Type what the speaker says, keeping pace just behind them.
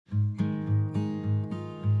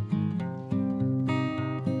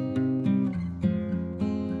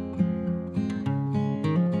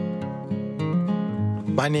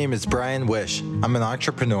My name is Brian Wish. I'm an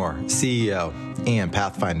entrepreneur, CEO, and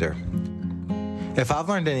pathfinder. If I've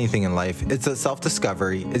learned anything in life, it's that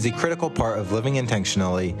self-discovery is a critical part of living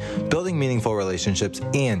intentionally, building meaningful relationships,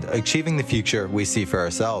 and achieving the future we see for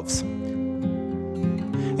ourselves.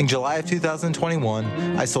 In July of 2021,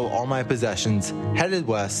 I sold all my possessions, headed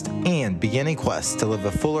west, and began a quest to live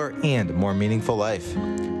a fuller and more meaningful life.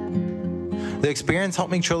 The experience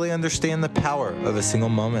helped me truly understand the power of a single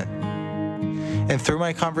moment. And through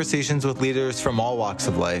my conversations with leaders from all walks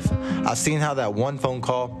of life, I've seen how that one phone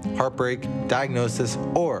call, heartbreak, diagnosis,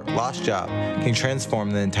 or lost job can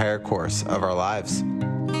transform the entire course of our lives.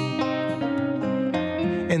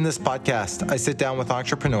 In this podcast, I sit down with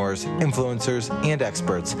entrepreneurs, influencers, and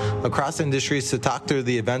experts across industries to talk through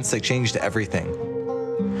the events that changed everything.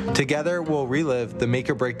 Together, we'll relive the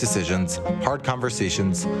make-or-break decisions, hard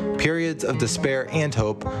conversations, periods of despair and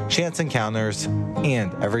hope, chance encounters,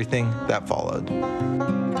 and everything that followed.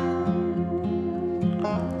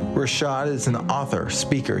 Rishad is an author,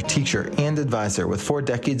 speaker, teacher, and advisor with 4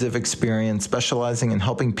 decades of experience specializing in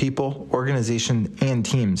helping people, organizations, and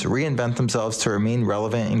teams reinvent themselves to remain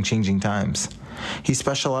relevant in changing times. He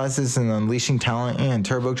specializes in unleashing talent and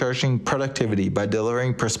turbocharging productivity by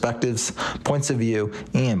delivering perspectives, points of view,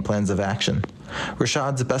 and plans of action.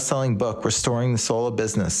 Rishad's best-selling book, Restoring the Soul of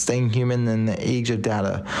Business, Staying Human in the Age of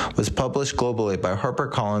Data, was published globally by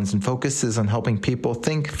HarperCollins and focuses on helping people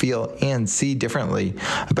think, feel, and see differently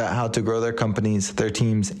about how to grow their companies, their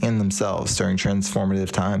teams, and themselves during transformative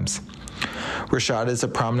times. Rishad is a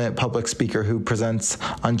prominent public speaker who presents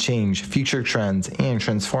on change, future trends, and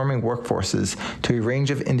transforming workforces to a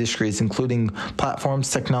range of industries, including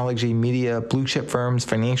platforms, technology, media, blue-chip firms,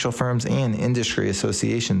 financial firms, and industry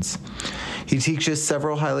associations. He teaches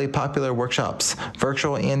several highly popular workshops,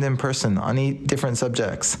 virtual and in person, on 8 different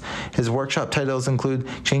subjects. His workshop titles include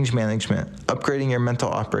Change Management, Upgrading Your Mental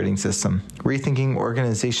Operating System, Rethinking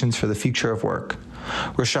Organizations for the Future of Work.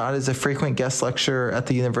 Rishad is a frequent guest lecturer at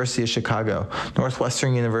the University of Chicago,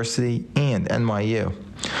 Northwestern University, and NYU.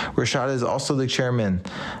 Rishad is also the chairman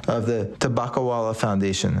of the Tobbacowala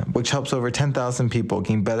Foundation, which helps over 10,000 people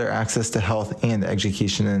gain better access to health and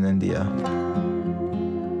education in India.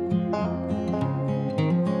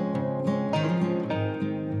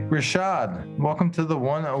 Rishad, welcome to the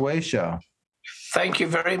One Away Show. Thank you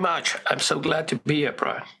very much. I'm so glad to be here,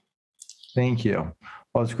 Brian. Thank you.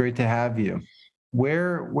 Well, it's great to have you.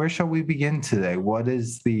 Where shall we begin today? What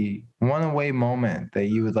is the one away moment that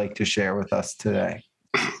you would like to share with us today?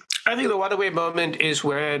 I think the one away moment is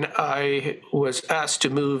when I was asked to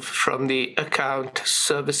move from the account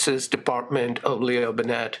services department of Leo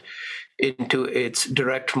Burnett into its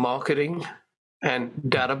direct marketing and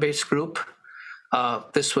database group.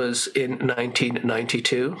 This was in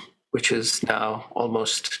 1992, which is now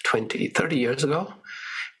almost 30 years ago.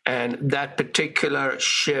 And that particular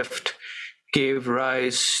shift gave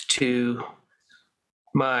rise to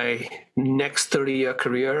my next 30-year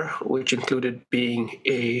career, which included being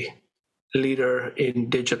a leader in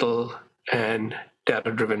digital and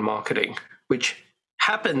data-driven marketing, which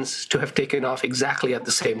happens to have taken off exactly at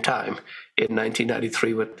the same time in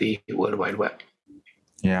 1993 with the World Wide Web.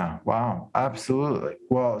 Yeah, wow, absolutely.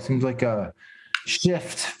 Well, it seems like a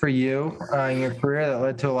shift for you in your career that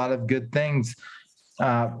led to a lot of good things.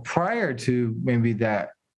 Prior to maybe that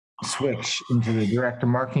switch into the director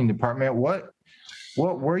marketing department, what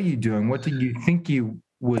were you doing? What did you think you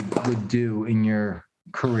would do in your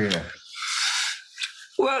career?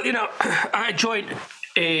 Well, I joined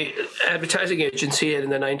a advertising agency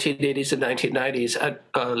in the 1980s and 1990s. At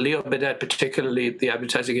Leo Burnett, particularly the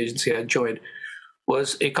advertising agency I joined,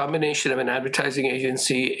 was a combination of an advertising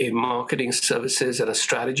agency, a marketing services, and a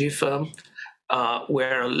strategy firm.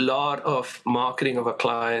 Where a lot of marketing of our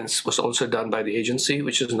clients was also done by the agency,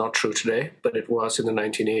 which is not true today, but it was in the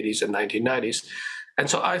 1980s and 1990s. And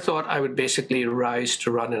so I thought I would basically rise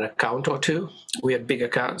to run an account or two. We had big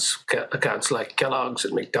accounts like Kellogg's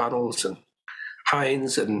and McDonald's and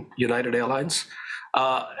Heinz and United Airlines.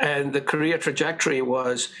 And the career trajectory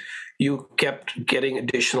was you kept getting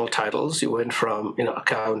additional titles. You went from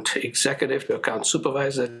account executive to account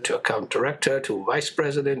supervisor to account director to vice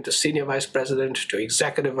president to senior vice president to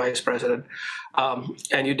executive vice president.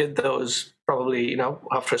 And you did those probably,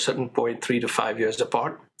 after a certain point, 3 to 5 years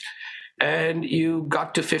apart. And you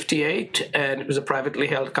got to 58 and it was a privately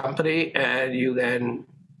held company and you then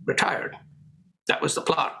retired. That was the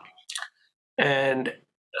plot. And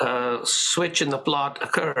a switch in the plot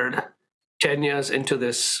occurred 10 years into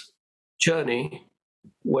this journey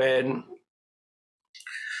when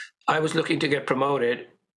I was looking to get promoted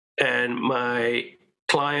and my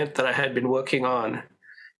client that I had been working on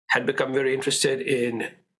had become very interested in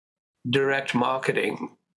direct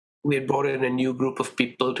marketing. We had brought in a new group of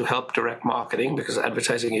people to help direct marketing because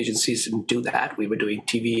advertising agencies didn't do that. We were doing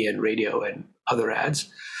TV and radio and other ads.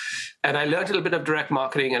 And I learned a little bit of direct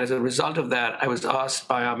marketing. And as a result of that, I was asked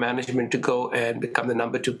by our management to go and become the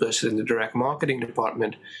number 2 person in the direct marketing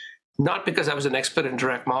department. Not because I was an expert in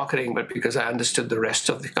direct marketing, but because I understood the rest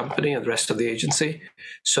of the company and the rest of the agency.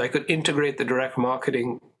 So I could integrate the direct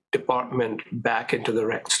marketing department back into the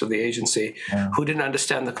rest of the agency who didn't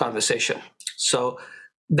understand the conversation. So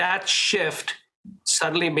that shift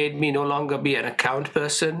suddenly made me no longer be an account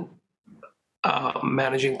person,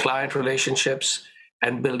 managing client relationships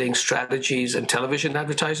and building strategies and television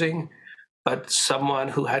advertising, but someone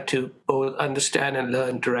who had to both understand and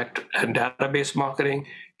learn direct and database marketing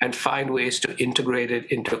and find ways to integrate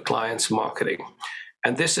it into clients' marketing.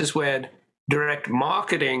 And this is when direct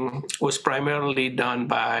marketing was primarily done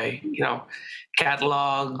by,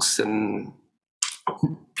 catalogs and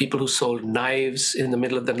people who sold knives in the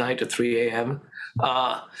middle of the night at 3 a.m.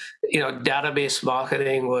 Database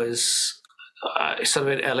marketing was sort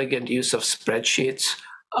of an elegant use of spreadsheets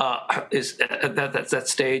is at that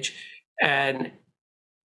stage. And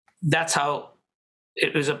that's how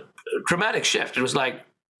it was a dramatic shift. It was like,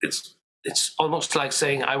 it's almost like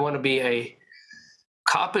saying, I want to be a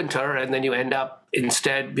carpenter, and then you end up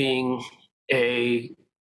instead being a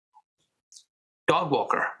dog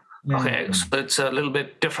walker. Okay, so it's a little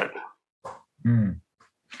bit different.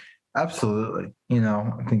 Absolutely.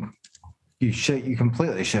 I think you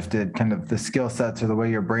completely shifted kind of the skill sets or the way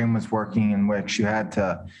your brain was working in which you had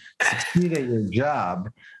to succeed at your job.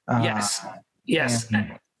 Yes.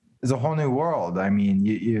 It's a whole new world. I mean,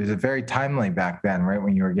 it was very timely back then, right,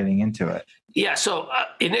 when you were getting into it. Yeah. So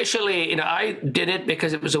initially, I did it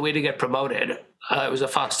because it was a way to get promoted. It was a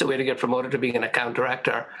faster way to get promoted to being an account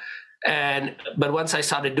director. But once I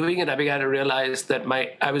started doing it, I began to realize that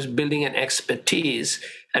I was building an expertise,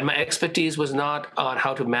 and my expertise was not on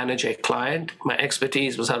how to manage a client. My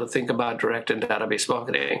expertise was how to think about direct and database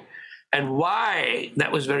marketing. And why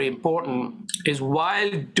that was very important is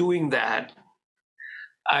while doing that,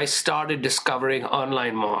 I started discovering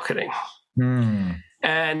online marketing.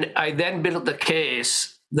 And I then built the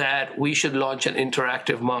case that we should launch an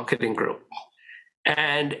interactive marketing group.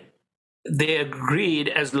 And they agreed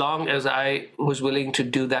as long as I was willing to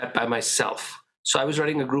do that by myself. So I was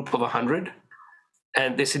running a group of 100,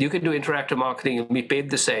 and they said, you can do interactive marketing, you'll be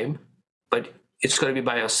paid the same, but it's going to be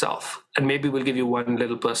by yourself. And maybe we'll give you one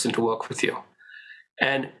little person to work with you.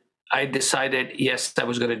 And I decided, yes, I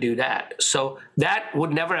was going to do that. So that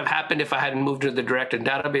would never have happened if I hadn't moved to the direct and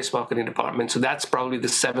database marketing department. So that's probably the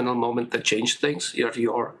seminal moment that changed things,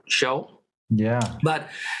 your show. Yeah. But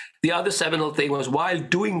the other seminal thing was while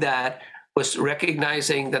doing that was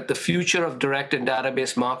recognizing that the future of direct and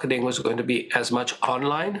database marketing was going to be as much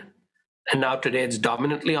online. And now today it's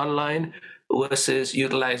dominantly online versus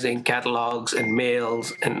utilizing catalogs and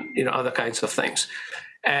mails and other kinds of things.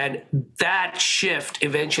 And that shift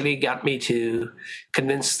eventually got me to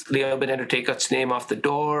convince Leo Burnett to take its name off the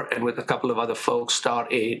door and with a couple of other folks start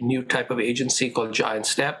a new type of agency called Giant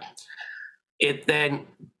Step. It then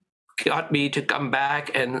got me to come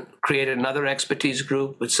back and create another expertise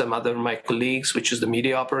group with some other of my colleagues, which is the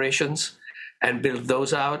media operations, and build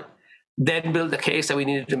those out. Then build the case that we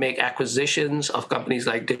needed to make acquisitions of companies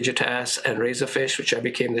like Digitas and Razorfish, which I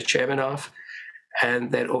became the chairman of.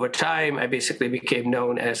 And then over time, I basically became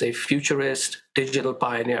known as a futurist digital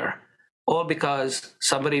pioneer, all because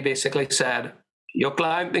somebody basically said, your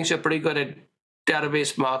client thinks you're pretty good at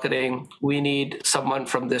database marketing. We need someone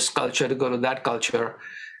from this culture to go to that culture.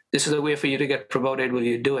 This is a way for you to get promoted. Will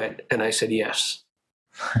you do it? And I said, yes.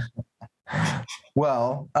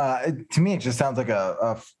 Well, to me, it just sounds like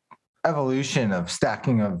a evolution of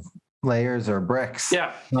stacking of layers or bricks.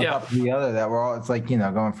 Yeah. On top of the other that we're all, it's like,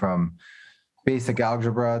 going from basic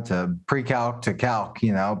algebra to pre-calc to calc,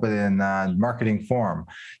 but in marketing form.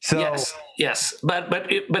 So yes.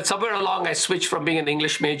 But somewhere along, I switched from being an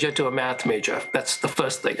English major to a math major. That's the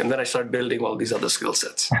first thing. And then I started building all these other skill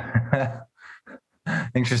sets.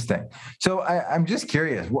 Interesting. So I'm just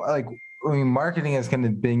curious, marketing has kind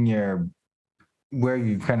of been where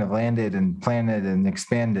you've kind of landed and planted and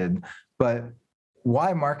expanded, but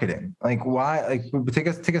why marketing? Why? Take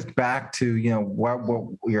us back to what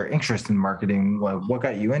your interest in marketing. What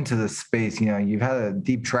got you into this space? You've had a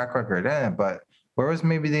deep track record in it, but where was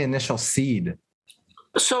maybe the initial seed?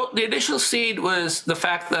 So the initial seed was the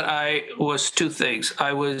fact that I was two things.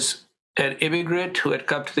 I was an immigrant who had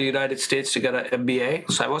come to the United States to get an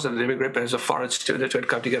MBA. So I wasn't an immigrant, but I was a foreign student who had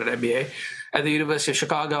come to get an MBA at the University of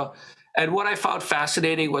Chicago. And what I found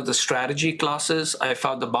fascinating was the strategy classes. I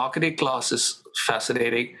found the marketing classes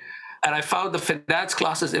fascinating. And I found the finance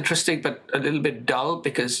classes interesting, but a little bit dull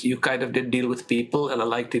because you kind of did deal with people, and I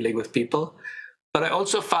like dealing with people. But I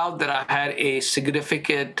also found that I had a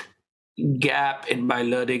significant gap in my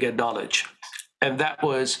learning and knowledge. And that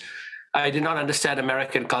was, I did not understand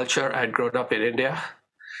American culture. I had grown up in India.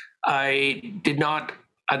 I did not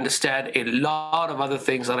understand a lot of other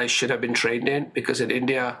things that I should have been trained in, because in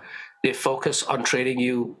India, they focus on training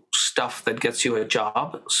you stuff that gets you a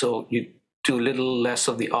job. So you do a little less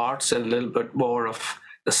of the arts and a little bit more of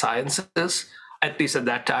the sciences, at least at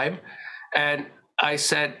that time. And I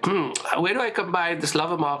said, where do I combine this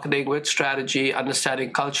love of marketing with strategy,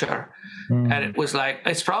 understanding culture? And it was like,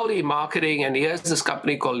 it's probably marketing. And here's this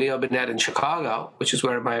company called Leo Burnett in Chicago, which is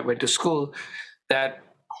where I went to school, that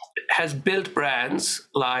has built brands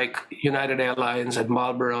like United Airlines and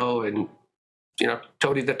Marlboro and,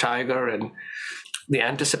 Tony the Tiger, and the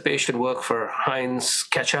anticipation work for Heinz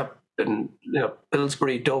ketchup and,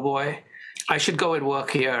 Pillsbury Doughboy. I should go and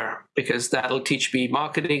work here because that'll teach me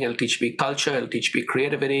marketing, it'll teach me culture, it'll teach me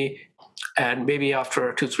creativity. And maybe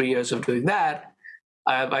after 2-3 years of doing that,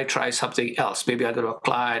 I might try something else. Maybe I'll go to a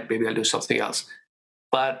client, maybe I'll do something else.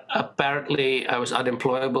 But apparently I was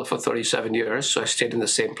unemployable for 37 years, so I stayed in the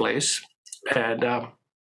same place. And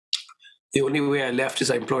the only way I left is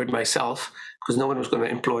I employed myself, because no one was going to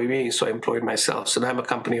employ me, so I employed myself. So now I'm a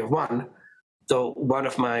company of one, though one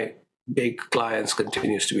of my big clients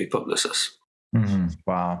continues to be Publicis. Mm-hmm.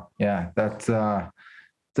 Wow. Yeah, that's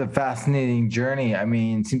it's a fascinating journey. I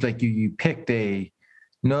mean, it seems like you picked a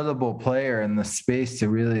notable player in the space to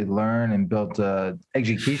really learn and build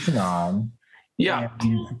education on. Yeah.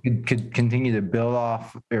 And you could continue to build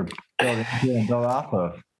off or build off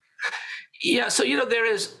of. Yeah. So, there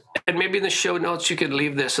is, and maybe in the show notes you can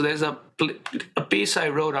leave this. So there's a piece I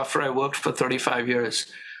wrote after I worked for 35 years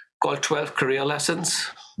called 12 Career Lessons.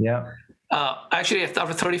 Yeah. Actually,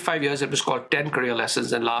 after 35 years, it was called 10 Career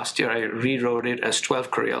Lessons. And last year, I rewrote it as 12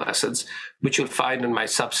 Career Lessons, which you'll find in my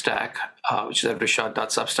Substack, which is at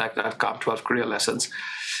rishad.substack.com, 12 Career Lessons.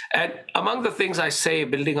 And among the things I say,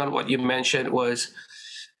 building on what you mentioned, was,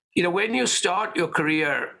 when you start your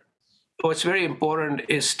career, what's very important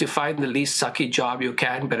is to find the least sucky job you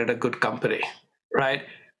can, but at a good company, right?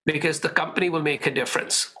 Because the company will make a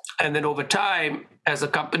difference. And then over time, as the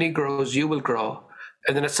company grows, you will grow.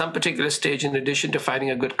 And then at some particular stage, in addition to finding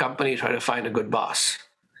a good company, try to find a good boss.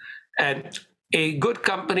 And a good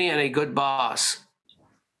company and a good boss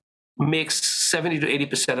makes 70 to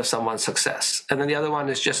 80% of someone's success. And then the other one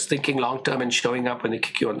is just thinking long-term and showing up when they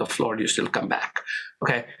kick you on the floor, you still come back.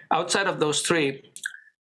 Okay. Outside of those three,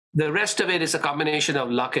 the rest of it is a combination of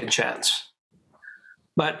luck and chance.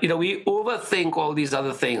 But, we overthink all these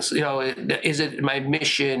other things. Is it my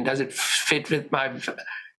mission? Does it fit with my,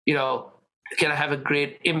 can I have a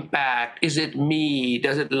great impact? Is it me?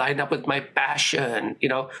 Does it line up with my passion?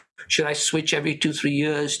 Should I switch every 2-3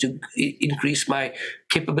 years to increase my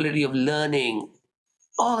capability of learning?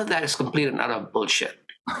 All of that is complete and utter bullshit.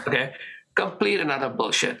 Okay? Complete and utter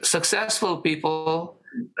bullshit. Successful people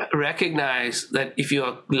recognize that if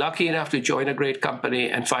you're lucky enough to join a great company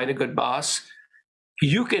and find a good boss,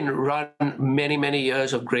 you can run many, many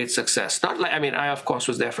years of great success. I, of course,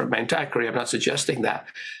 was there for my entire career. I'm not suggesting that.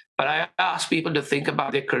 But I ask people to think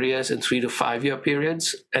about their careers in 3 to 5 year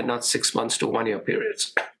periods and not 6 months to 1 year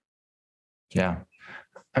periods. Yeah.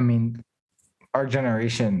 Our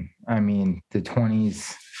generation, the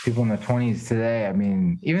 20s, people in the 20s today,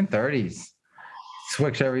 even 30s,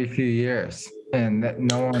 switch every few years. And that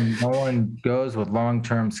no one goes with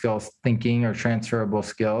long-term skills thinking or transferable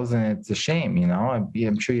skills, and it's a shame.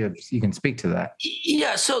 I'm sure you can speak to that.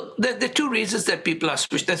 Yeah. So the 2 reasons that people are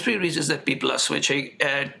switching. There's 3 reasons that people are switching,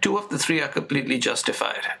 and 2 of the 3 are completely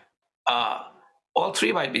justified. All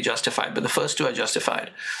 3 might be justified, but the first 2 are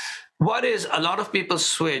justified. One is a lot of people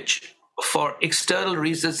switch for external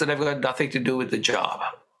reasons that have got nothing to do with the job.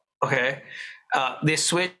 Okay. They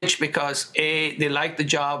switch because they like the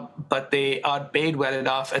job, but they aren't paid well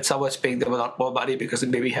enough, and someone's paying them a lot more money because they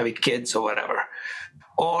maybe having kids or whatever.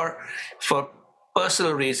 Or for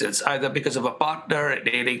personal reasons, either because of a partner, an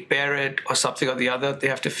ailing parent, or something or the other, they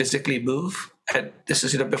have to physically move. And this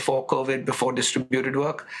is before COVID, before distributed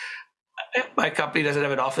work. My company doesn't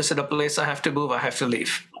have an office in a place I have to move, I have to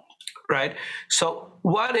leave. Right? So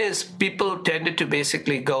one is people tended to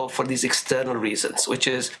basically go for these external reasons, which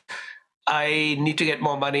is, I need to get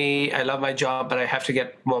more money. I love my job, but I have to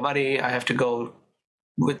get more money. I have to go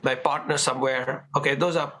with my partner somewhere. Okay,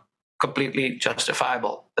 those are completely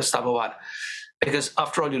justifiable. That's number one. Because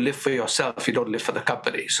after all, you live for yourself. You don't live for the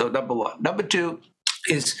company. So number one. Number 2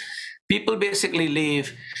 is people basically leave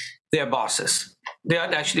their bosses. They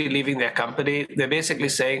aren't actually leaving their company. They're basically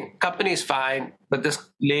saying, company is fine, but this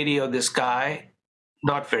lady or this guy,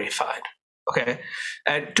 not very fine. Okay.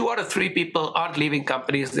 And 2 out of 3 people aren't leaving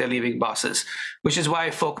companies, they're leaving bosses, which is why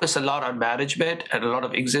I focus a lot on management and a lot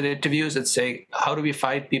of exit interviews and saying, how do we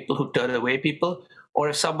find people who turn away people? Or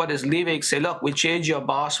if someone is leaving, say, look, we'll change your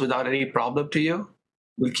boss without any problem to you.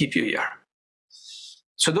 We'll keep you here.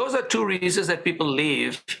 So those are 2 reasons that people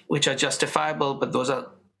leave, which are justifiable, but those are,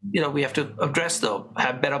 we have to address them.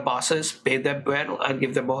 Have better bosses, pay them well, and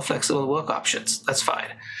give them more flexible work options. That's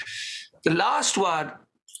fine. The last one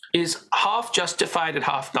is half justified and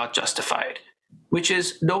half not justified, which is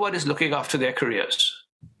no one is looking after their careers.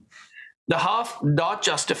 The half not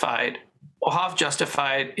justified or half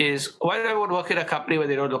justified is, why do I want to work in a company where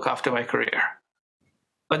they don't look after my career?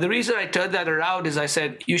 But the reason I turned that around is I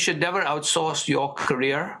said, you should never outsource your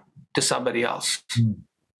career to somebody else.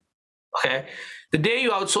 Okay? The day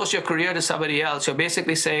you outsource your career to somebody else, you're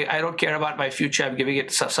basically saying, I don't care about my future, I'm giving it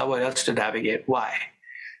to someone else to navigate. Why?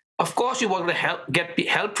 Of course, you want to get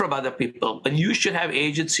help from other people, but you should have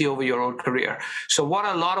agency over your own career. So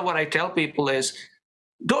a lot of what I tell people is,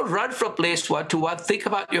 don't run from place one to one. Think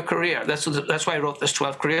about your career. That's why I wrote this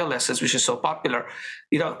 12 career lessons, which is so popular.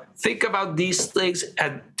 Think about these things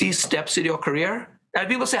and these steps in your career. And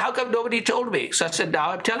people say, how come nobody told me? So I said,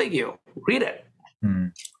 now I'm telling you, read it.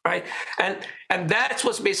 Right. And that's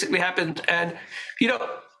what's basically happened. And,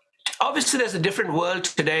 obviously, there's a different world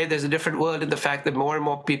today. There's a different world in the fact that more and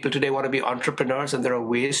more people today want to be entrepreneurs, and there are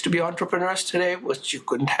ways to be entrepreneurs today, which you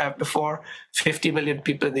couldn't have before. 50 million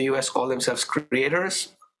people in the US call themselves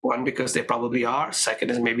creators. One, because they probably are. Second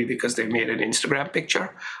is maybe because they made an Instagram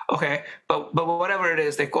picture. Okay, but whatever it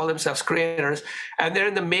is, they call themselves creators, and they're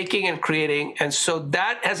in the making and creating. And so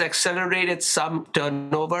that has accelerated some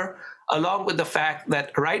turnover, along with the fact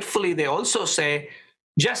that rightfully they also say,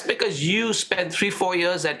 just because you spend 3-4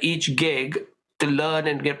 years at each gig to learn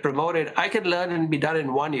and get promoted, I can learn and be done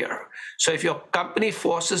in 1 year. So if your company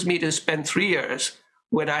forces me to spend 3 years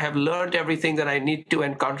when I have learned everything that I need to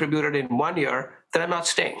and contributed in 1 year, then I'm not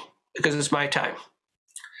staying because it's my time.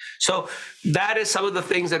 So that is some of the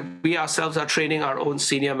things that we ourselves are training our own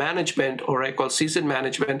senior management, or I call seasoned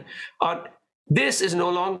management, on. This is no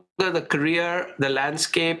longer the career, the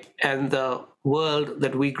landscape, and the world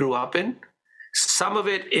that we grew up in. Some of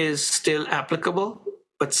it is still applicable,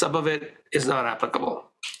 but some of it is not applicable.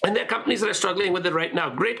 And there are companies that are struggling with it right now,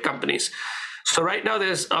 great companies. So right now,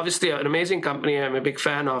 there's obviously an amazing company I'm a big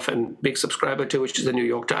fan of and big subscriber to, which is the New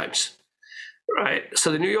York Times. Right.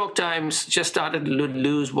 So the New York Times just started to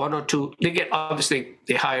lose 1 or 2.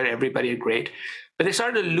 They hire everybody great, but they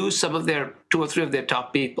started to lose some of their 2 or 3 of their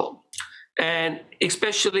top people, and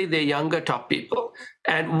especially the younger top people.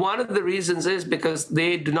 And one of the reasons is because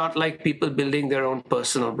they do not like people building their own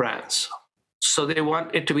personal brands. So they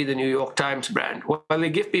want it to be the New York Times brand. While they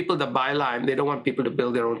give people the byline, they don't want people to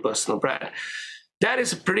build their own personal brand. That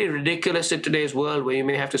is pretty ridiculous in today's world, where you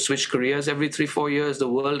may have to switch careers every 3-4 years. The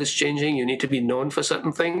world is changing. You need to be known for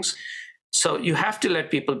certain things. So you have to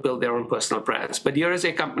let people build their own personal brands. But here is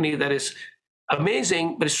a company that is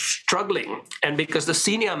amazing, but is struggling. And because the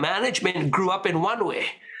senior management grew up in one way,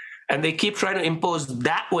 and they keep trying to impose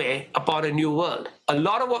that way upon a new world. A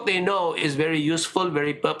lot of what they know is very useful,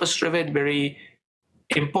 very purpose-driven, very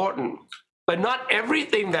important. But not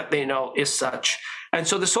everything that they know is such. And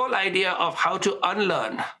so this whole idea of how to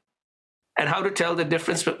unlearn and how to tell the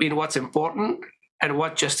difference between what's important and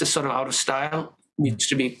what just is sort of out of style needs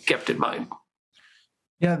to be kept in mind.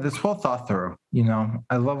 Yeah, this well thought through.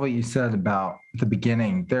 I love what you said about the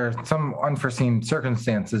beginning. There are some unforeseen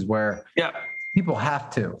circumstances where people have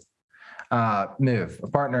to move, a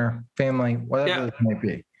partner, family, whatever it might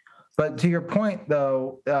be. But to your point,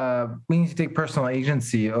 though, we need to take personal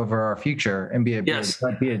agency over our future and be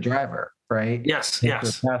a driver, right? Yes. A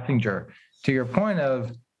passenger. To your point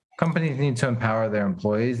of companies need to empower their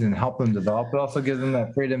employees and help them develop, but also give them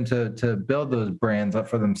that freedom to build those brands up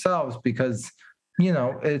for themselves, because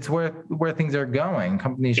it's where things are going.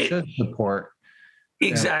 Companies should support.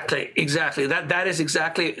 Exactly. That is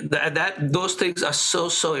exactly that. Those things are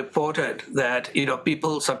so important that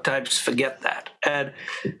people sometimes forget that. And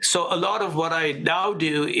so a lot of what I now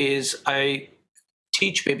do is I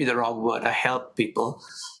teach, maybe the wrong word, I help people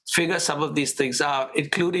figure some of these things out,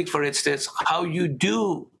 including, for instance, how you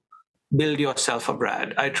do build yourself a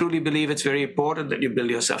brand. I truly believe it's very important that you build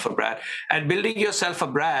yourself a brand. And building yourself a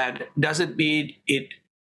brand doesn't mean it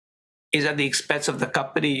is at the expense of the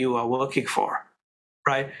company you are working for,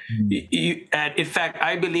 right? And in fact,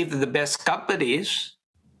 I believe that the best companies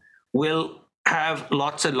will have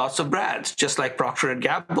lots and lots of brands, just like Procter and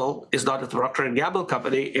Gamble is not a Procter and Gamble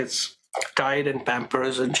company. It's Tide and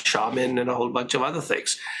Pampers and Charmin and a whole bunch of other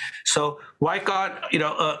things. So why can't,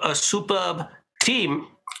 a superb team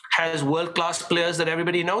has world-class players that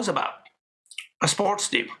everybody knows about, a sports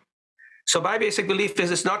team. So my basic belief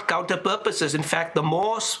is it's not counter purposes. In fact, the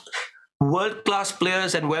more world-class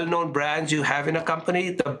players and well-known brands you have in a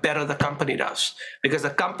company, the better the company does. Because the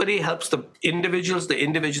company helps the individuals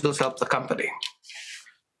help the company.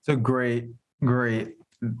 It's a great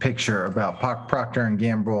picture about Procter and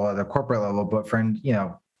Gamble at a corporate level, but for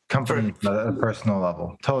companies at a personal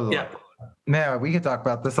level. Totally. Yeah. Man, we could talk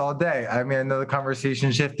about this all day. I mean, I know the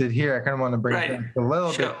conversation shifted here. I kind of want to bring it back a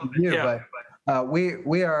little bit to you, but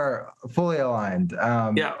we are fully aligned.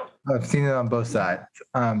 I've seen it on both sides,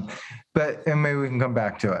 and maybe we can come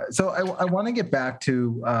back to it. So I want to get back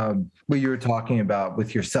to what you were talking about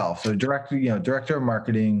with yourself. So director of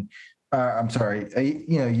marketing.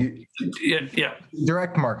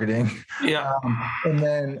 Direct marketing. Yeah. And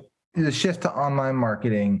then the shift to online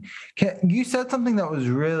marketing. You said something that was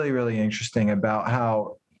really, really interesting about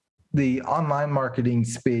how the online marketing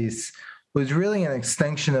space was really an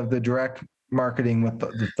extension of the direct marketing with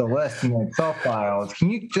the list and the Excel files. Can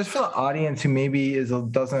you, just for the audience who maybe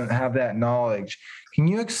doesn't have that knowledge, can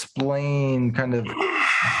you explain kind of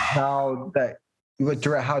how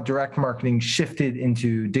direct marketing shifted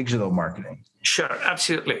into digital marketing? Sure,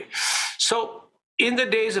 absolutely. So in the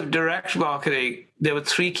days of direct marketing, there were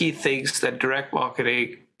three key things that direct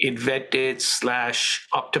marketing invented /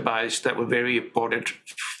 optimized that were very important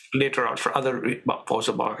later on for other forms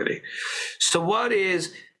of marketing. So one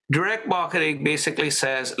is direct marketing basically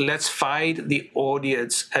says, let's find the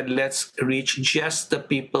audience and let's reach just the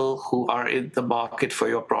people who are in the market for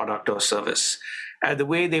your product or service. And the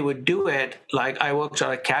way they would do it, like I worked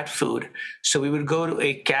on a cat food, so we would go to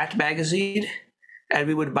a cat magazine and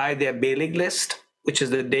we would buy their mailing list, which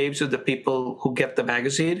is the names of the people who get the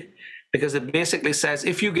magazine, because it basically says,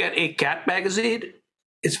 if you get a cat magazine,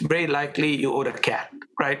 it's very likely you own a cat,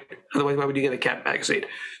 right? Otherwise, why would you get a cat magazine?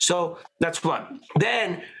 So that's one.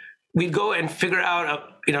 Then we'd go and figure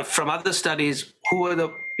out, from other studies, who are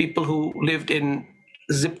the people who lived in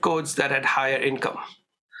zip codes that had higher income.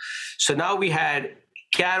 So now we had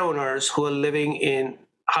cat owners who are living in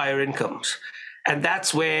higher incomes. And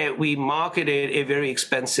that's where we marketed a very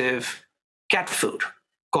expensive cat food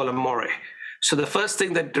called Amore. So the first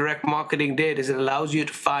thing that direct marketing did is it allows you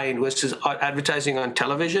to find, which is advertising on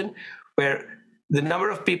television, where the number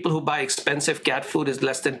of people who buy expensive cat food is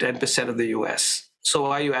less than 10% of the US. So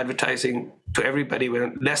why are you advertising to everybody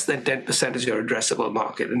when less than 10% is your addressable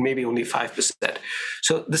market and maybe only 5%?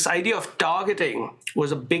 So this idea of targeting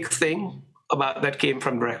was a big thing that came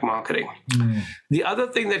from direct marketing. The other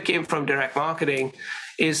thing that came from direct marketing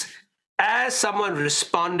is as someone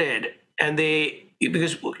responded and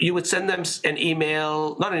because you would send them an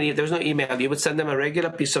email, there was no email, you would send them a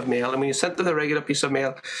regular piece of mail. And when you sent them the regular piece of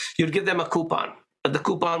mail, you'd give them a coupon, but the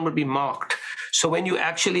coupon would be marked. So when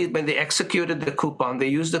they executed the coupon, they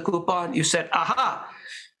used the coupon, you said, aha,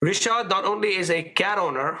 Rishad not only is a cat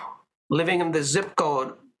owner living in the zip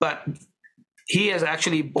code, but he has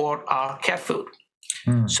actually bought our cat food.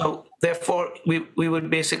 So therefore, we would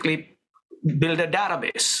basically build a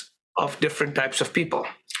database of different types of people.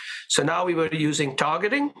 So now we were using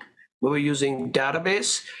targeting, we were using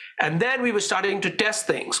database, and then we were starting to test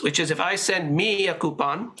things, which is if I send me a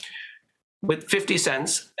coupon with 50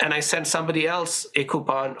 cents and I send somebody else a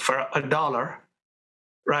coupon for $1,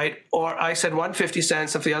 right? Or I send 150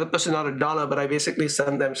 cents if the other person not $1, but I basically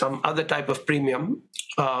send them some other type of premium,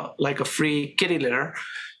 like a free kitty litter.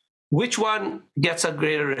 Which one gets a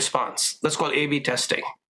greater response? That's called A/B testing.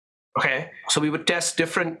 Okay, so we would test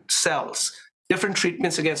different cells, different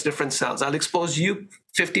treatments against different cells. I'll expose you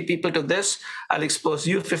 50 people to this. I'll expose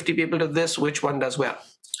you 50 people to this. Which one does well?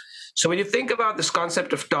 So when you think about this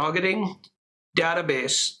concept of targeting,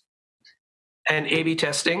 database, and A/B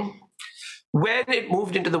testing, when it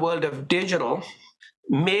moved into the world of digital,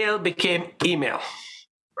 mail became email,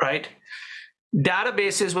 right?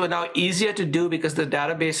 Databases were now easier to do because the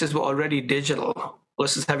databases were already digital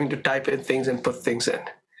versus having to type in things and put things in.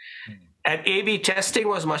 And A/B testing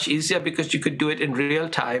was much easier because you could do it in real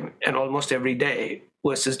time and almost every day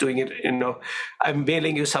versus doing it, I'm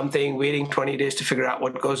mailing you something, waiting 20 days to figure out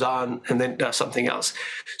what goes on and then does something else.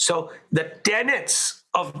 So the tenets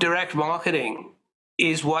of direct marketing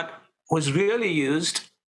is what was really used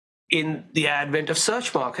in the advent of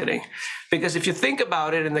search marketing. Because if you think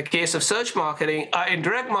about it, in the case of search marketing, in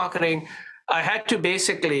direct marketing, I had to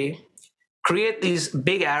basically create these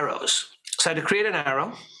big arrows. So I had to create an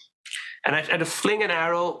arrow, And I had to fling an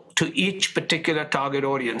arrow to each particular target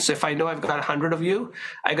audience. If I know I've got 100 of you,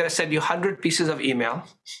 I got to send you 100 pieces of email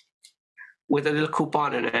with a little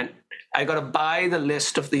coupon in it. I got to buy the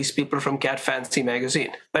list of these people from Cat Fancy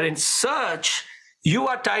magazine. But in search, you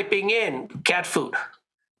are typing in cat food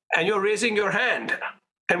and you're raising your hand.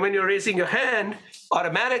 And when you're raising your hand,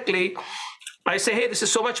 automatically, I say, hey, this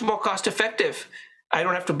is so much more cost effective. I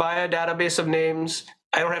don't have to buy a database of names.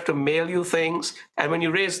 I don't have to mail you things. And when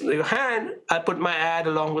you raise your hand, I put my ad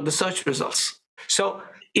along with the search results. So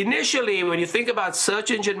initially, when you think about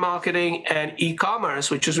search engine marketing and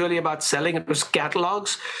e-commerce, which is really about selling, it was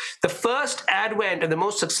catalogs. The first advent and the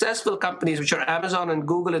most successful companies, which are Amazon and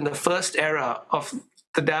Google in the first era of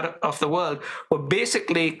the data of the world, were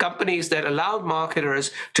basically companies that allowed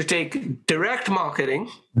marketers to take direct marketing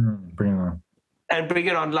and bring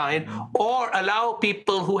it online, or allow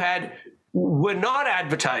people who were not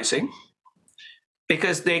advertising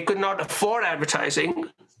because they could not afford advertising.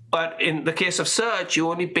 But in the case of search, you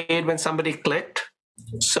only paid when somebody clicked.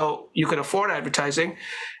 So you could afford advertising.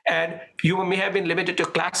 And you may have been limited to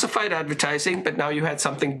classified advertising, but now you had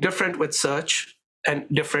something different with search and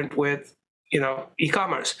different with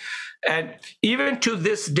e-commerce. And even to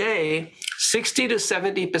this day, 60 to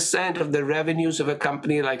 70% of the revenues of a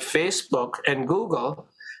company like Facebook and Google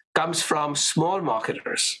comes from small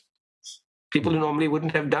marketers, people who normally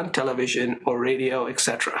wouldn't have done television or radio,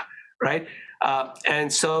 etc. Right?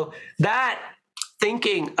 And so that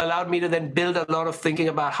thinking allowed me to then build a lot of thinking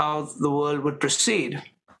about how the world would proceed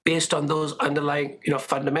based on those underlying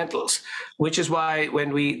fundamentals, which is why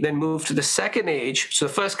when we then moved to the second age, so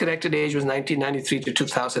the first connected age was 1993 to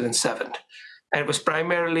 2007. And it was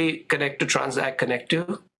primarily connect to transact, connect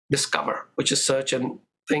to discover, which is search and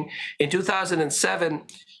thing. In 2007,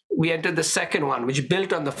 we entered the second one, which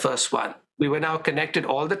built on the first one. We were now connected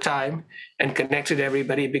all the time and connected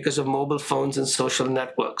everybody because of mobile phones and social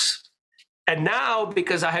networks. And now,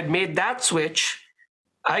 because I had made that switch,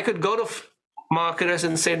 I could go to marketers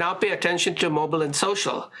and say, now pay attention to mobile and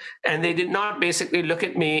social. And they did not basically look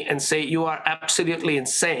at me and say, you are absolutely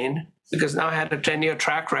insane, because now I had a 10-year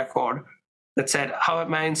track record that said, how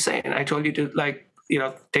am I insane? I told you to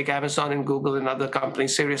take Amazon and Google and other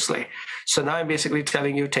companies seriously. So now I'm basically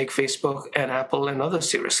telling you, take Facebook and Apple and others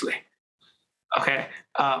seriously. Okay,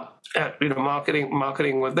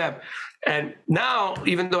 marketing with them. And now,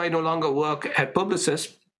 even though I no longer work at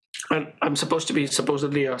Publicis, and I'm supposed to be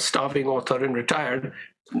supposedly a starving author and retired,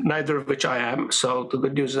 neither of which I am. So the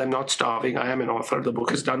good news is I'm not starving. I am an author. The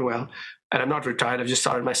book has done well. And I'm not retired. I've just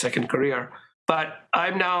started my second career. But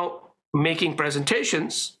I'm now making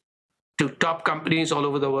presentations to top companies all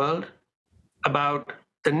over the world about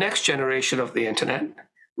the next generation of the internet,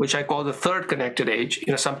 which I call the third connected age.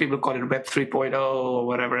 Some people call it Web 3.0 or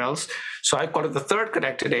whatever else. So I call it the third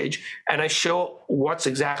connected age, and I show what's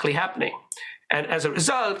exactly happening. And as a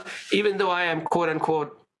result, even though I am, quote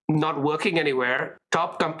unquote, not working anywhere,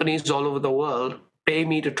 top companies all over the world pay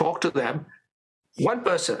me to talk to them. One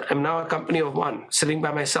person, I'm now a company of one, sitting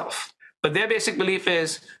by myself. But their basic belief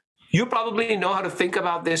is, you probably know how to think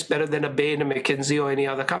about this better than a Bain, a McKinsey, or any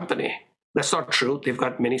other company. That's not true. They've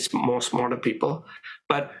got many more smarter people.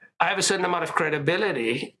 But I have a certain amount of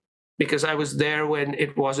credibility because I was there when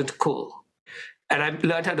it wasn't cool. And I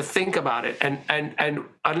learned how to think about it. And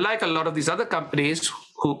unlike a lot of these other companies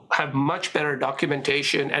who have much better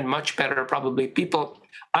documentation and much better probably people,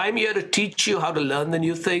 I'm here to teach you how to learn the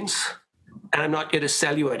new things, and I'm not here to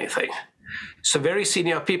sell you anything. So very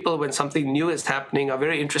senior people, when something new is happening, are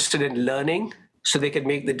very interested in learning so they can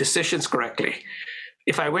make the decisions correctly.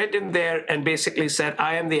 If I went in there and basically said,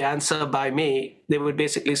 I am the answer by me, they would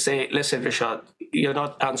basically say, listen, Rishad, you're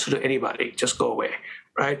not answer to anybody, just go away,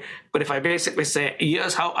 right? But if I basically say,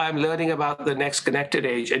 here's how I'm learning about the next connected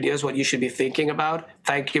age, and here's what you should be thinking about,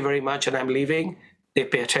 thank you very much, and I'm leaving, they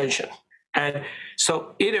pay attention. And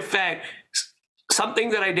so in effect, something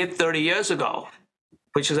that I did 30 years ago,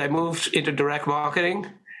 which is I moved into direct marketing,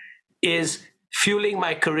 is fueling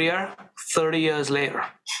my career 30 years later.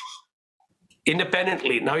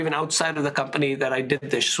 Independently, now even outside of the company that I did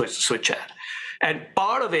this switch at. And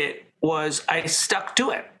part of it was I stuck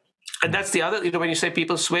to it. And that's the other, when you say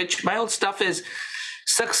people switch, my old stuff is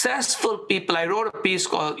successful people. I wrote a piece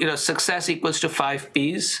called, Success Equals to 5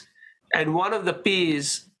 Ps. And one of the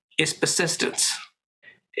Ps is persistence.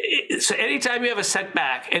 So anytime you have a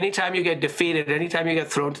setback, anytime you get defeated, anytime you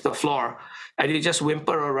get thrown to the floor and you just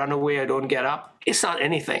whimper or run away or don't get up, it's not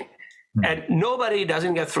anything. And nobody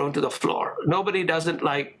doesn't get thrown to the floor. Nobody doesn't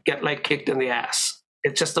get kicked in the ass.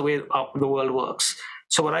 It's just the way the world works.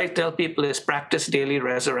 So what I tell people is practice daily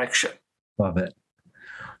resurrection. Love it.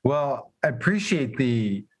 Well, I appreciate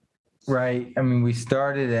the right? I mean, we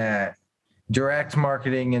started at direct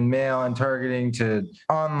marketing and mail and targeting to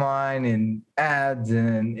online and ads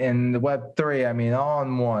and the Web3. I mean, all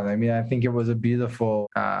in one. I mean, I think it was a beautiful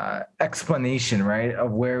explanation, right,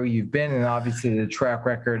 of where you've been and obviously the track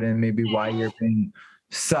record and maybe why you're being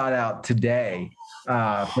sought out today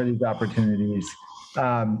for these opportunities.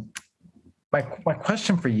 My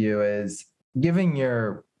question for you is, given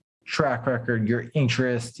your track record, your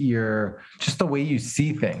interest, your just the way you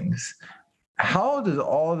see things, how does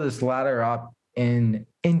all of this ladder up into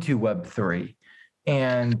Web3?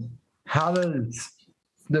 And how does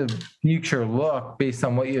the future look based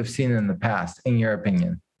on what you have seen in the past, in your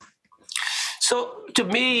opinion? So to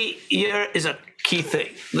me, here is a key thing.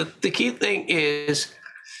 The key thing is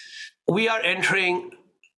we are entering.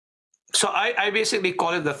 So I basically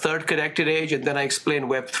call it the third connected age, and then I explain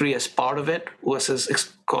Web3 as part of it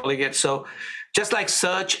versus calling it. So just like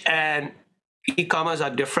search and e-commerce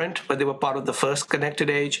are different, but they were part of the first connected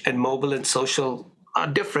age, and mobile and social are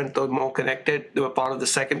different, though more connected. They were part of the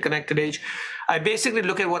second connected age. I basically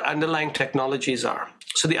look at what underlying technologies are.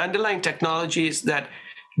 So the underlying technologies that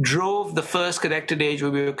drove the first connected age,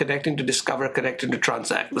 where we were connecting to discover, connecting to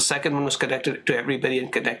transact. The second one was connected to everybody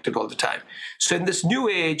and connected all the time. So in this new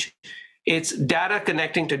age, it's data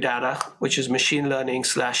connecting to data, which is machine learning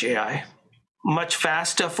 / AI, much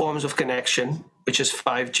faster forms of connection, which is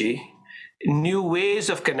 5G, new ways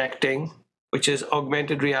of connecting, which is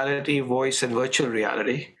augmented reality, voice, and virtual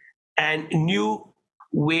reality, and new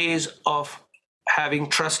ways of having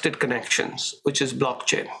trusted connections, which is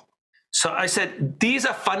blockchain. So I said, these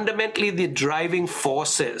are fundamentally the driving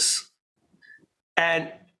forces.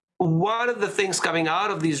 And one of the things coming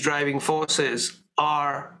out of these driving forces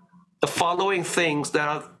are the following things that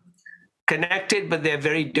are connected, but they're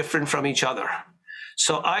very different from each other.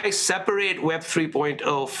 So I separate Web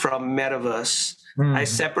 3.0 from metaverse. I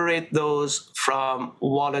separate those from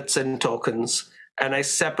wallets and tokens. And I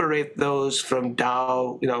separate those from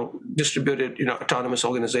DAO, distributed, autonomous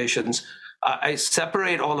organizations. I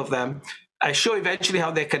separate all of them. I show eventually how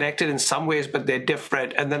they're connected in some ways, but they're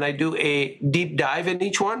different. And then I do a deep dive in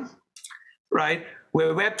each one, right?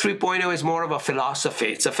 Where Web 3.0 is more of a philosophy.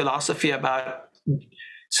 It's a philosophy about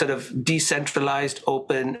sort of decentralized,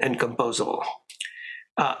 open, and composable.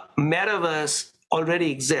 Metaverse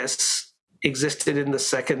already existed in the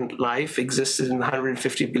second life, existed in the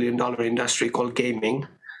 $150 billion industry called gaming,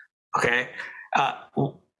 okay?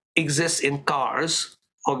 Exists in cars.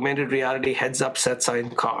 Augmented reality heads-up sets are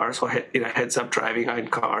in cars, or heads-up driving are in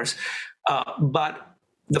cars. But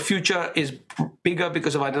the future is bigger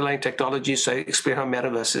because of underlying technology, so I explain how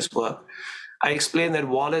metaverses work. I explain that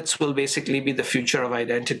wallets will basically be the future of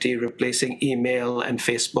identity, replacing email and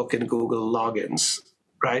Facebook and Google logins,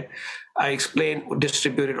 right? I explain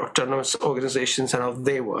distributed autonomous organizations and how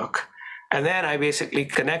they work. And then I basically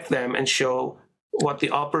connect them and show what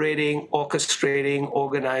the operating, orchestrating,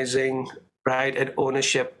 organizing, right, and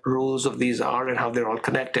ownership rules of these are and how they're all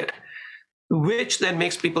connected, which then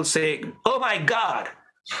makes people say, oh my God,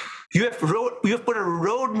 you have put a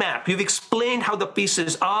roadmap. You've explained how the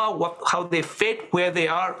pieces are, how they fit, where they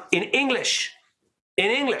are in English,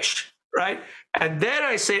 right? And then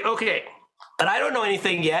I say, okay, but I don't know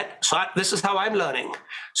anything yet, so this is how I'm learning.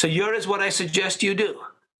 So here is what I suggest you do.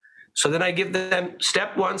 So then I give them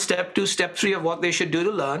step 1, step 2, step 3 of what they should do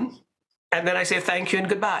to learn. And then I say thank you and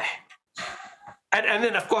goodbye. And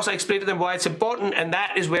then, of course, I explain to them why it's important. And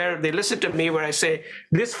that is where they listen to me, where I say,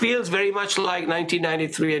 this feels very much like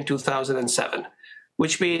 1993 and 2007,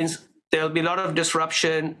 which means there'll be a lot of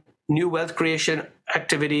disruption, new wealth creation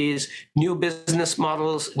activities, new business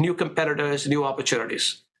models, new competitors, new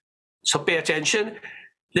opportunities. So pay attention.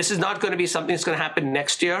 This is not going to be something that's going to happen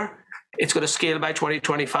next year. It's going to scale by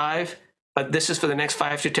 2025. But this is for the next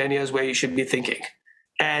 5 to 10 years where you should be thinking.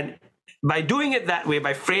 And by doing it that way,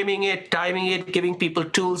 by framing it, timing it, giving people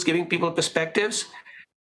tools, giving people perspectives,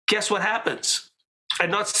 guess what happens?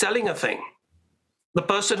 I'm not selling a thing. The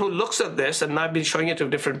person who looks at this, and I've been showing it to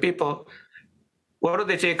different people, what do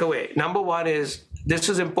they take away? Number one is, this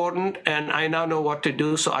is important, and I now know what to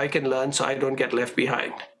do so I can learn so I don't get left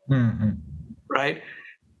behind, right?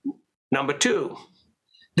 Number two,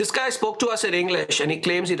 this guy spoke to us in English, and he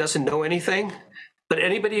claims he doesn't know anything, but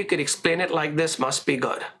anybody who could explain it like this must be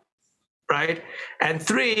good. Right? And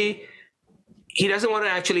three, he doesn't want to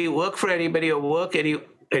actually work for anybody or work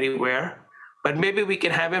anywhere, but maybe we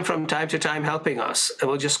can have him from time to time helping us, and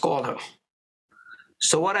we'll just call him.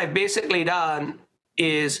 So what I've basically done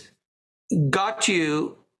is got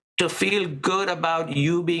you to feel good about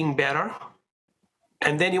you being better,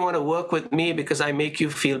 and then you want to work with me because I make you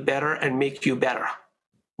feel better and make you better.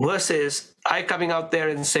 versus I coming out there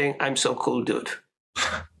and saying, I'm so cool, dude.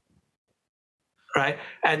 Right?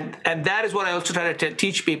 And that is what I also try to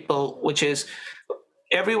teach people, which is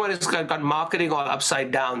everyone has got marketing all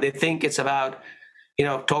upside down. They think it's about,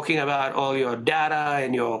 talking about all your data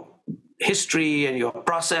and your history and your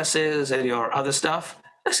processes and your other stuff.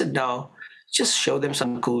 I said, no, just show them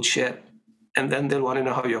some cool shit. And then they'll want to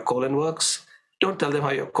know how your colon works. Don't tell them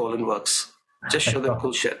how your colon works. Just show them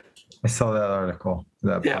cool shit. I saw that article.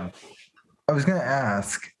 Yeah. I was going to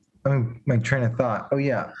ask, my train of thought. Oh,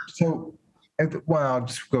 yeah. So, I'll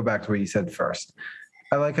just go back to what you said first.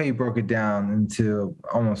 I like how you broke it down into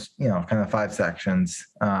almost, kind of 5 sections,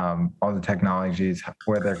 all the technologies,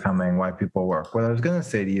 where they're coming, why people work. What I was going to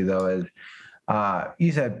say to you, though, is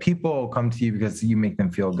you said people come to you because you make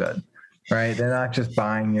them feel good, right? They're not just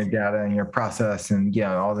buying your data and your process and,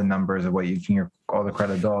 all the numbers of what you can, all the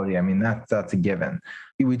credibility. I mean, that's a given.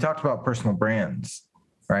 We talked about personal brands,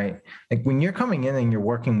 right? Like when you're coming in and you're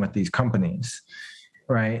working with these companies,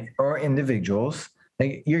 right, or individuals,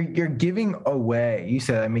 like you're giving away. You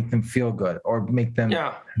said I make them feel good or make them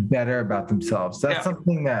better about themselves. That's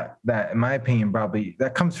something that, in my opinion, probably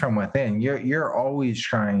that comes from within. You're always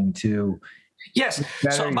trying to. Yes.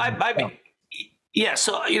 So So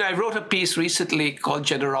I wrote a piece recently called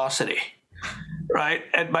Generosity, right?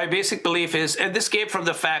 And my basic belief is, and this came from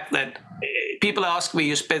the fact that people ask me,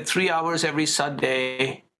 you spend 3 hours every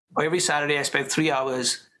Sunday or every Saturday. I spend 3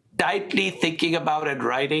 hours tightly thinking about and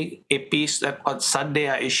writing a piece that on Sunday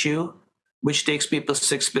I issue, which takes people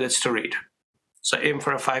 6 minutes to read. So aim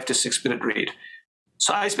for a 5 to 6 minute read.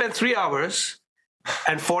 So I spent 3 hours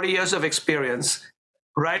and 40 years of experience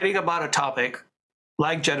writing about a topic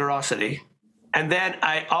like generosity. And then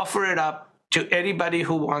I offer it up to anybody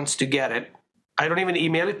who wants to get it. I don't even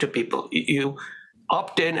email it to people. You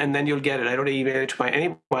opt in and then you'll get it. I don't email it to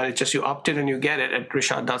anyone. It's just you opt in and you get it at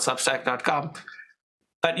rishad.substack.com.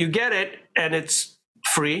 But you get it and it's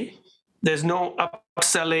free. There's no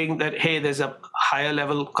upselling that, hey, there's a higher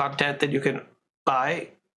level content that you can buy.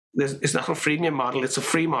 It's not a freemium model. It's a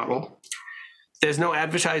free model. There's no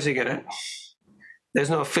advertising in it.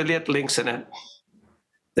 There's no affiliate links in it.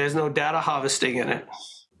 There's no data harvesting in it.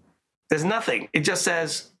 There's nothing. It just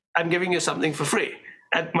says, I'm giving you something for free.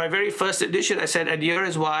 At my very first edition, I said, and here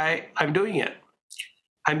is why I'm doing it.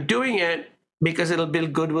 I'm doing it because it'll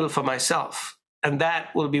build goodwill for myself. And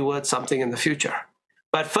that will be worth something in the future.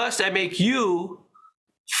 But first, I make you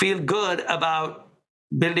feel good about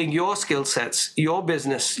building your skill sets, your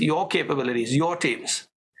business, your capabilities, your teams.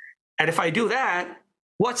 And if I do that,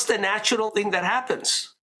 what's the natural thing that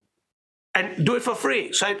happens? And do it for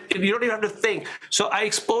free. So you don't even have to think. So I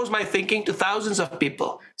expose my thinking to thousands of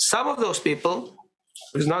people. Some of those people,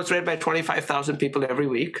 because now it's read by 25,000 people every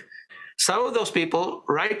week, some of those people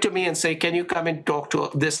write to me and say, can you come and talk to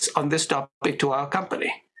this on this topic to our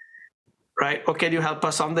company, right? Or can you help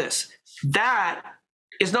us on this? That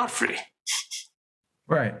is not free.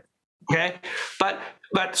 Right. Okay.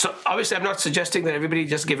 But so obviously I'm not suggesting that everybody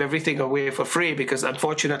just give everything away for free, because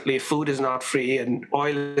unfortunately food is not free and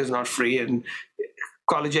oil is not free and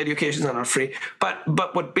college educations are not free. But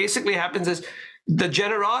what basically happens is the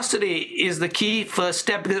generosity is the key first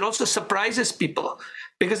step, because it also surprises people.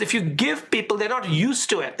 Because if you give people, they're not used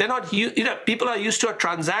to it. They're not, people are used to a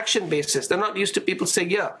transaction basis. They're not used to people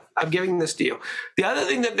saying, yeah, I'm giving this to you. The other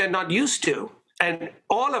thing that they're not used to, and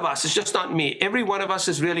all of us, it's just not me, every one of us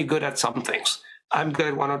is really good at some things. I'm good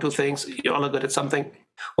at one or two things. You all are good at something.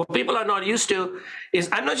 What people are not used to is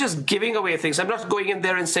I'm not just giving away things. I'm not going in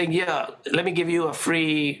there and saying, yeah, let me give you a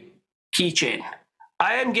free keychain.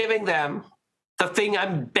 I am giving them the thing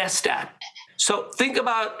I'm best at. So think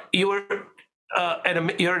about you're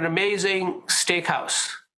an amazing steakhouse,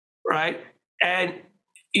 right? And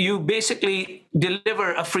you basically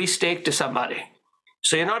deliver a free steak to somebody.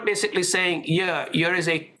 So you're not basically saying, yeah, here is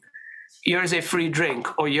a free drink,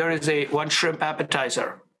 or here is a one shrimp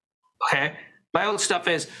appetizer. Okay. My old stuff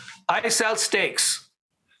is, I sell steaks.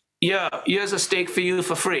 Yeah, here's a steak for you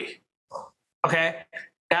for free. Okay.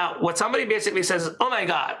 Now, what somebody basically says is, oh my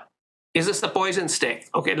God, is this a poison steak?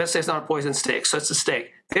 Okay, let's say it's not a poison steak, so it's a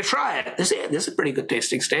steak. They try it. They say, this is a pretty good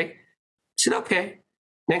tasting steak. I said, okay.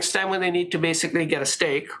 Next time when they need to basically get a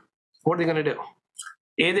steak, what are they going to do?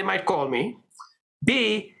 A, they might call me.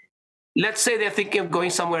 B, let's say they're thinking of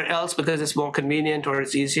going somewhere else because it's more convenient or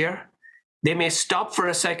it's easier. They may stop for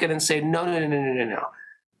a second and say, no.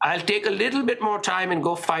 I'll take a little bit more time and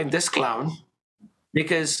go find this clown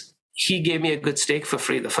because he gave me a good steak for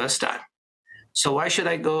free the first time. So why should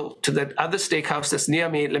I go to that other steakhouse that's near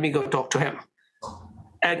me? Let me go talk to him.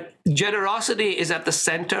 And generosity is at the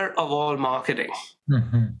center of all marketing.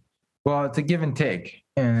 Mm-hmm. Well, it's a give and take.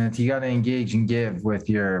 and you got to engage and give with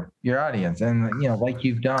your audience. And like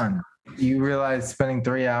you've done, you realize spending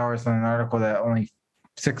 3 hours on an article that only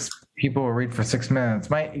 6 people will read for 6 minutes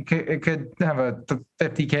it could have a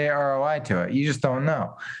 50K ROI to it. You just don't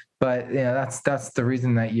know. But that's the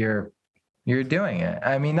reason that you're doing it.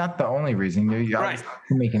 I mean, not the only reason. You obviously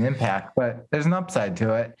make an impact, but there's an upside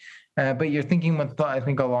to it. But you're thinking with, I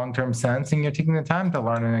think, a long-term sense, and you're taking the time to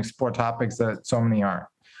learn and explore topics that so many aren't.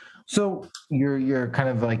 So your kind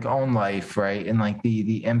of like own life, right? And like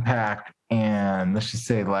the impact and let's just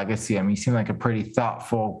say legacy. I mean, you seem like a pretty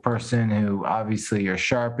thoughtful person who obviously you're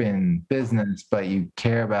sharp in business, but you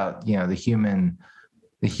care about, the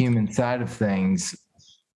human side of things.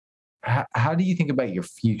 How do you think about your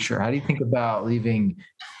future? How do you think about leaving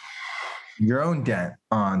your own dent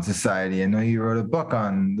on society? I know you wrote a book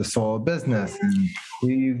on the soul of business, and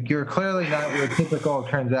you're clearly not your typical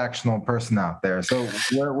transactional person out there. So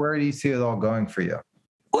where do you see it all going for you?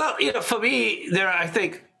 Well, for me, I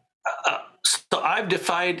think, so I've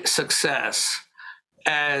defined success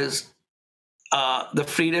as the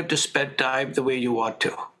freedom to spend time the way you want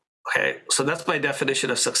to. Okay, so that's my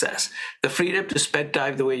definition of success: the freedom to spend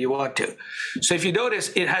time the way you want to. So if you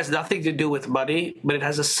notice, it has nothing to do with money, but it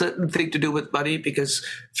has a certain thing to do with money, because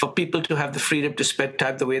for people to have the freedom to spend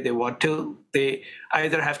time the way they want to, they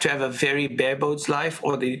either have to have a very bare bones life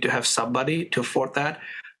or they need to have some money to afford that.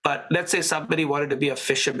 But let's say somebody wanted to be a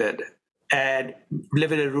fisherman and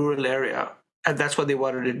live in a rural area, and that's what they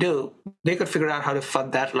wanted to do. They could figure out how to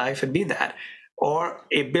fund that life and be that. Or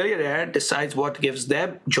a billionaire decides what gives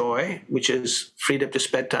them joy, which is freedom to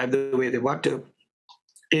spend time the way they want to,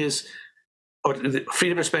 or the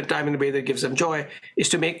freedom to spend time in the way that gives them joy, is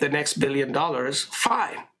to make the next $1 billion.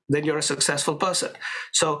 Fine. Then you're a successful person.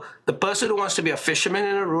 So the person who wants to be a fisherman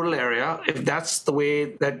in a rural area, if that's the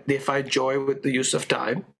way that they find joy with the use of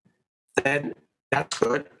time, then that's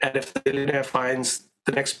good. And if the billionaire finds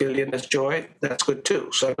the next billion as joy, that's good too.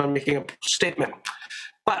 So I'm not making a statement.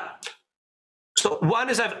 But so one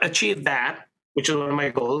is I've achieved that, which is one of my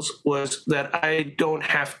goals, was that I don't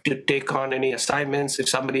have to take on any assignments. If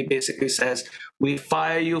somebody basically says, we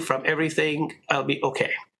fire you from everything, I'll be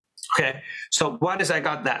okay. Okay. So one is I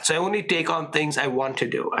got that. So I only take on things I want to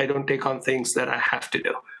do. I don't take on things that I have to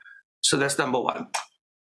do. So that's number one.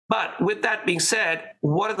 But with that being said,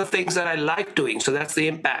 what are the things that I like doing? So that's the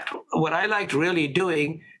impact. What I like really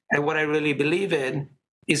doing and what I really believe in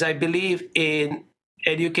is I believe in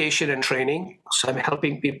education and training. So I'm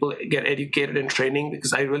helping people get educated and training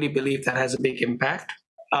because I really believe that has a big impact.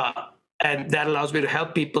 And that allows me to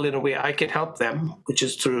help people in a way I can help them, which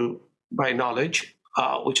is through my knowledge,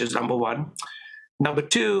 which is number one. Number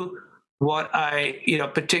two, what I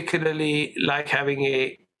particularly like having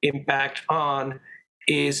a impact on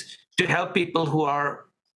is to help people who are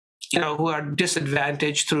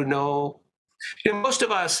disadvantaged through most of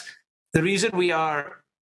us, the reason we are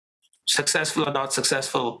successful or not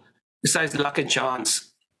successful, besides luck and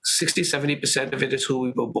chance, 60-70% of it is who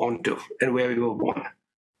we were born to and where we were born,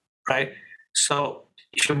 right? So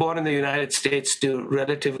if you're born in the United States to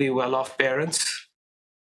relatively well-off parents,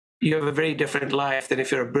 you have a very different life than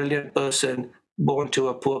if you're a brilliant person born to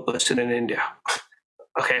a poor person in India.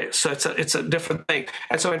 Okay, so it's a different thing.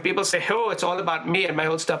 And so when people say, oh, it's all about me, and my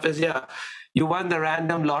whole stuff is, yeah, you won the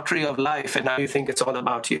random lottery of life, and now you think it's all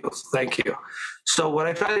about you. Thank you. So what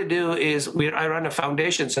I try to do is I run a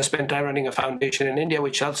foundation. So I spend time running a foundation in India,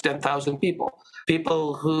 which helps 10,000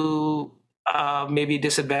 people who may be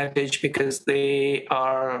disadvantaged because they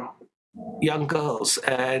are young girls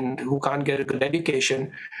and who can't get a good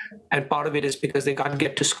education. And part of it is because they can't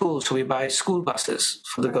get to school. So we buy school buses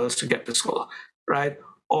for the girls to get to school, right?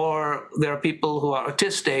 Or there are people who are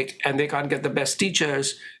autistic and they can't get the best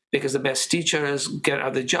teachers because the best teachers get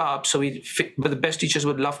other jobs. But the best teachers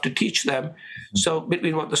would love to teach them. So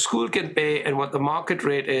between what the school can pay and what the market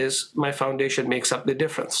rate is, my foundation makes up the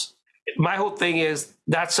difference. My whole thing is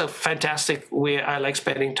that's a fantastic way I like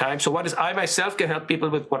spending time. So what is I myself can help people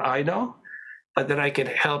with what I know, but then I can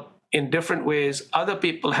help in different ways. Other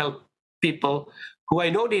people help people who I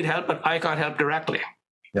know need help, but I can't help directly.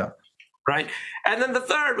 Yeah. Right. And then the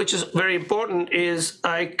third, which is very important, is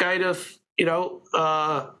I kind of,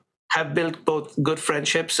 have built both good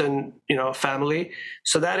friendships and, family.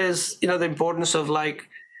 So that is, the importance of like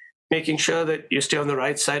making sure that you stay on the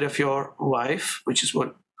right side of your wife, which is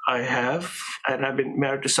what I have. And I've been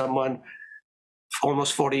married to someone for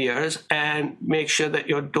almost 40 years, and make sure that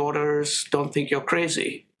your daughters don't think you're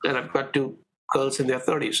crazy. And I've got 2 girls in their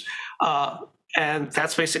 30s. And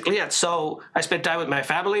that's basically it. So I spend time with my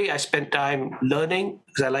family. I spend time learning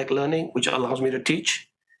because I like learning, which allows me to teach.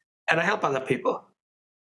 And I help other people.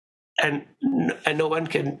 and no one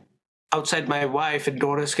can, outside my wife and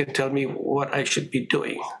daughters, can tell me what I should be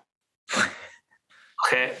doing.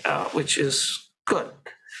 Okay, which is good.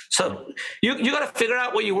 So you got to figure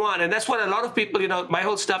out what you want, and that's what a lot of people, my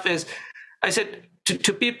whole stuff is. I said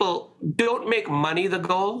to people, don't make money the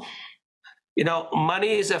goal.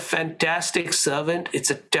 Money is a fantastic servant. It's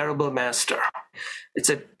a terrible master. It's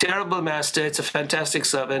a terrible master. It's a fantastic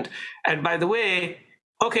servant. And by the way,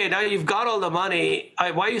 okay, now you've got all the money.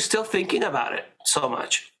 Why are you still thinking about it so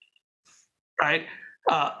much? Right?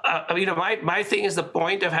 My thing is, the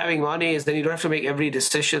point of having money is then you don't have to make every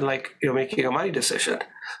decision like you're making a money decision.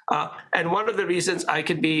 And one of the reasons I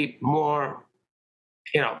could be more,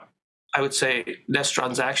 I would say less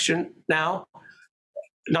transaction now.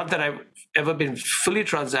 Not that I've ever been fully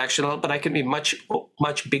transactional, but I can be much,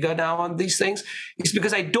 much bigger now on these things. It's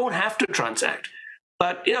because I don't have to transact.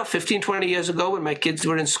 But, 15, 20 years ago when my kids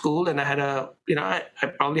were in school and I had I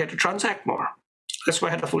probably had to transact more. That's why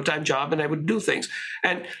I had a full-time job and I would do things.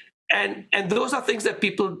 And those are things that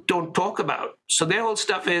people don't talk about. So their whole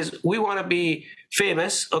stuff is, we want to be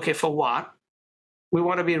famous. Okay, for what? We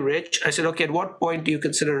want to be rich. I said, okay, at what point do you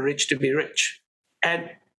consider rich to be rich?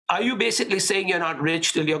 And are you basically saying you're not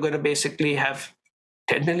rich till you're going to basically have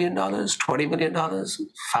 $10 million, $20 million,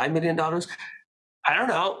 $5 million? I don't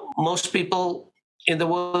know. Most people in the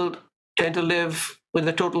world tend to live with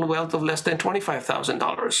a total wealth of less than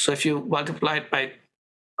 $25,000. So if you multiply it by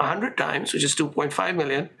 100 times, which is 2.5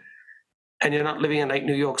 million, and you're not living in like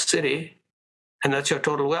New York City, and that's your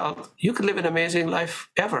total wealth, you could live an amazing life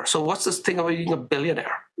ever. So what's this thing about being a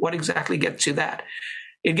billionaire? What exactly gets you that?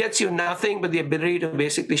 It gets you nothing but the ability to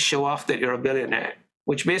basically show off that you're a billionaire,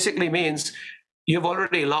 which basically means you've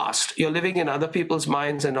already lost. You're living in other people's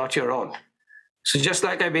minds and not your own. So just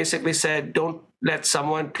like I basically said, don't let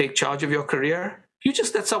someone take charge of your career. You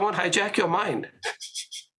just let someone hijack your mind.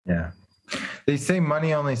 Yeah. They say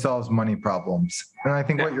money only solves money problems. And I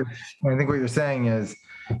think what you're saying is,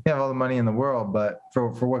 you have all the money in the world, but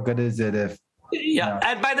for what good is it if... Yeah.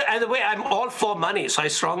 And by the way, I'm all for money. So I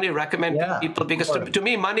strongly recommend people, because to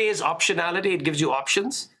me, money is optionality. It gives you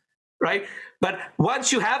options, right? But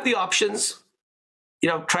once you have the options,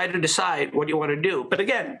 try to decide what you want to do. But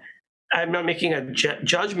again, I'm not making a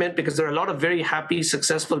judgment, because there are a lot of very happy,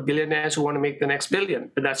 successful billionaires who want to make the next billion,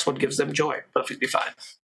 and that's what gives them joy. Perfectly fine.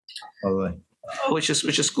 Totally. Which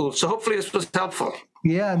is cool. So hopefully this was helpful.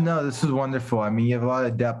 Yeah, no, this was wonderful. I mean, you have a lot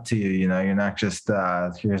of depth to you. You're not just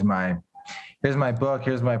here's my book,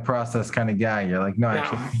 here's my process kind of guy. You're like, no, I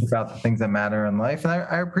actually think about the things that matter in life. And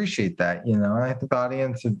I appreciate that, and I think the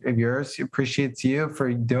audience of yours appreciates you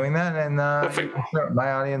for doing that. And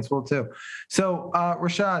my audience will too. So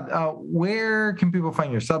Rishad, where can people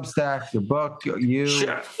find your Substack, your book, you?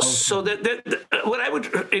 Sure. So what I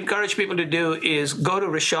would encourage people to do is go to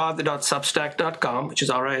rishad.substack.com, which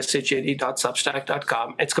is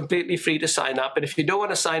rishad.substack.com. It's completely free to sign up. And if you don't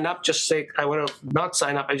want to sign up, just say, I want to not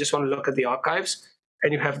sign up. I just want to look at the archives,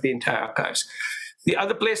 and you have the entire archives. The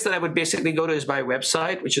other place that I would basically go to is my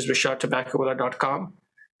website, which is rishadtobbacowala.com.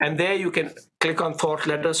 And there you can click on thought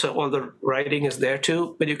letters, so all the writing is there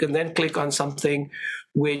too. But you can then click on something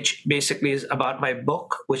which basically is about my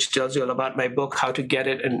book, which tells you all about my book, how to get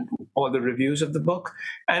it, and all the reviews of the book.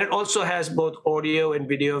 And it also has both audio and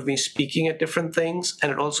video of me speaking at different things.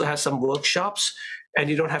 And it also has some workshops. And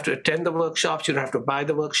you don't have to attend the workshops. You don't have to buy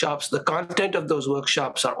the workshops. The content of those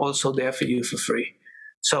workshops are also there for you for free.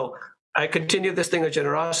 So I continue this thing of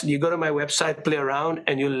generosity. You go to my website, play around,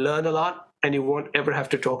 and you'll learn a lot, and you won't ever have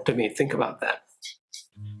to talk to me. Think about that.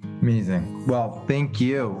 Amazing. Well, thank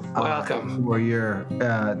you. Welcome. For your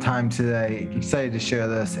time today. Excited to share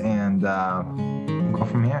this, and we'll go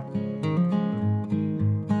from here.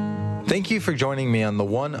 Thank you for joining me on the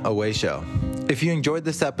One Away Show. If you enjoyed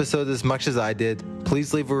this episode as much as I did,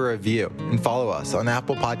 please leave a review and follow us on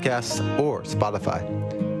Apple Podcasts or Spotify.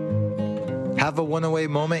 Have a one away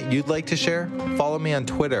moment you'd like to share? Follow me on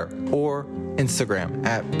Twitter or Instagram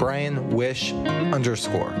at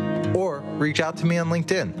BrianWish_, or reach out to me on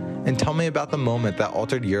LinkedIn and tell me about the moment that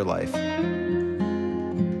altered your life.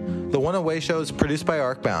 The One Away Show is produced by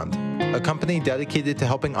Arcbound, a company dedicated to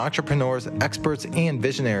helping entrepreneurs, experts, and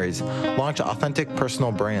visionaries launch authentic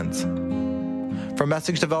personal brands. From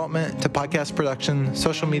message development to podcast production,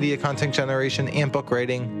 social media content generation, and book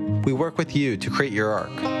writing, we work with you to create your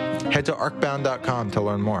arc. Head to arcbound.com to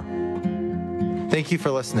learn more. Thank you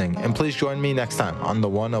for listening, and please join me next time on The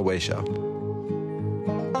One Away Show.